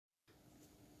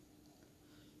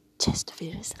chest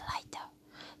feels lighter.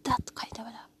 That kind of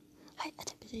I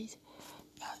believe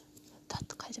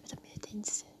that kind of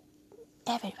meetings.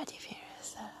 Everybody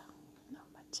feels not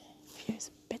much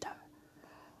feels better.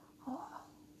 Or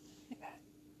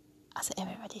as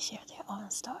everybody share their own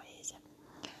stories.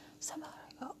 Some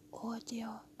are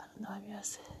audio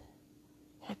anonymous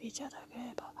help each other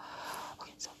group.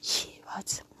 Okay, so he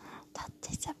was that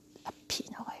is a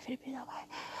Filipino guy,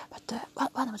 but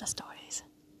one of the stories,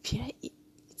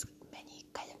 it's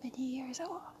many years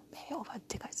ago, maybe over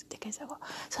decades ago.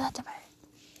 So that's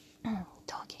about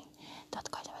talking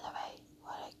that kind of way,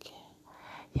 like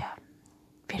yeah,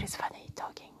 feels funny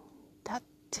talking that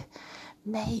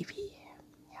maybe,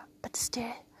 yeah, but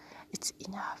still it's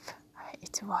enough.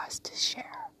 It's worth to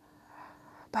share.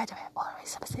 By the way, always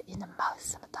something in the mouth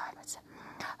sometimes.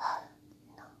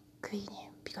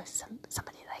 Cleaning because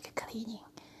somebody like cleaning.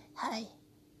 Hi.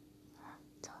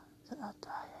 So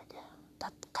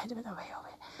that kind of the way of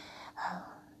it.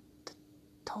 The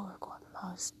talk or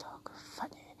mouth talk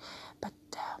funny, but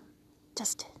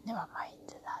just never mind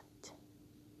that.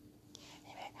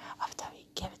 Anyway, after we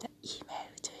gave the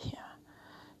email to him,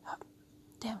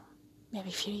 then maybe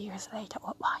a few years later,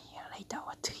 or 1 year later,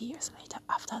 or 2 years later,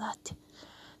 after that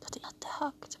he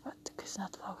attacked but could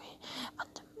not log in.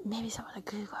 And maybe some of the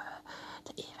Google,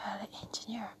 the email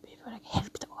engineer people like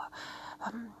helped or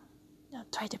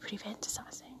try to prevent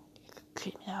something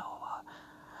criminal, or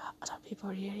other people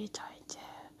really trying to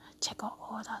check on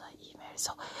all the other emails.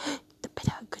 So the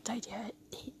good idea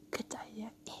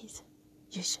is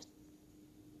you should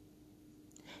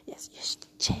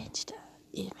change the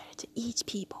email to each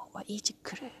people or each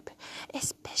group,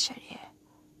 especially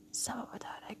some of the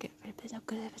like Filipino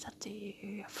groups that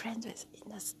you're friends with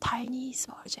in this tiny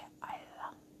small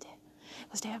island,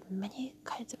 because there are many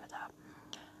kinds of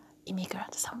the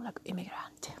immigrants, some like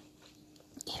immigrant.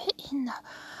 Even in the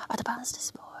advanced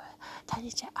small tiny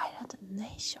island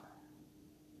nation,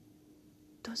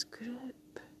 those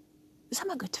group,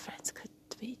 some are good friends could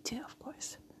be too, of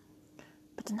course,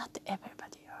 but not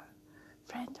everybody are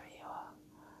friendly or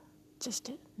just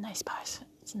a nice person.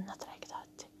 It's not like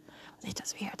that. It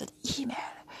was weird. The email.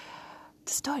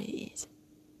 The story is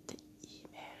the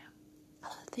email.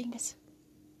 Other thing is,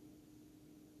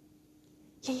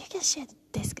 yeah, you can share the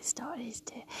desk stories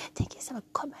to take some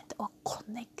comment or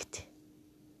connect.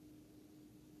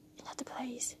 In that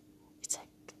place, it's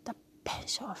like the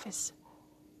pension office.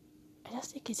 I don't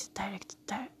think it's direct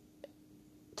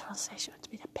translation to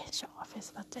be the pension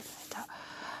office, but then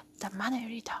the money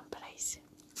return places.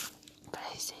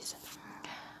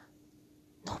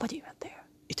 Nobody was there.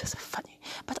 It was funny.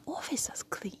 But the office was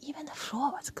clean. Even the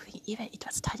floor was clean. Even it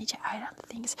was tiny island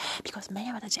things. Because many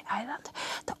of the island,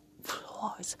 the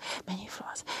floors, many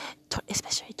floors,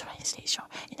 especially train station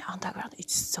in the underground,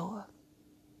 it's so,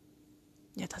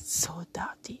 yeah, that's so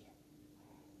dirty.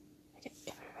 Like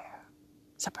everywhere.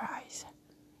 Surprise.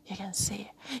 You can see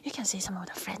some of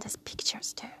the friends'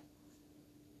 pictures too.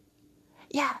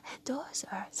 Yeah, those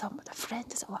are some of the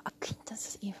friends or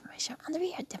acquaintances information, and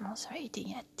we are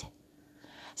demonstrating it.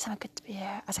 Some could be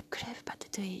as a group, but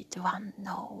do it one.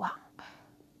 No,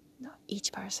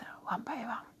 each person one by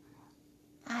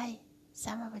one.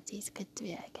 Some of these could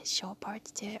be like a show part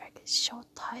too, like a short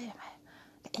time,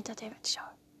 entertainment show.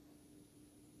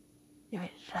 You will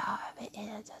love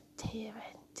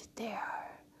entertainment there.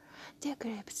 Their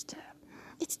groups too.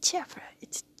 It's cheerful.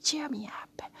 It's cheer me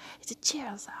up. It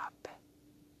cheers up.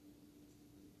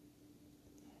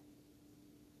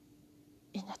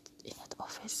 In that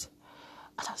office,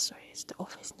 other stories, the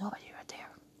office, nobody were there.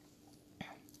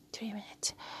 3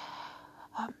 minutes.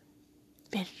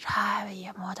 We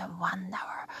have more than 1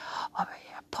 hour of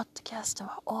a podcast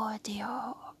or audio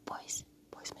or voice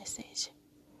message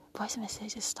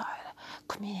style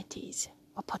communities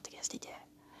or podcast there.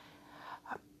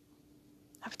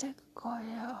 After going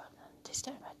on this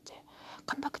time,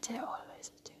 come back to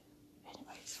always do.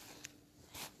 Anyways,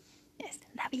 yes,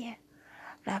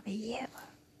 love you.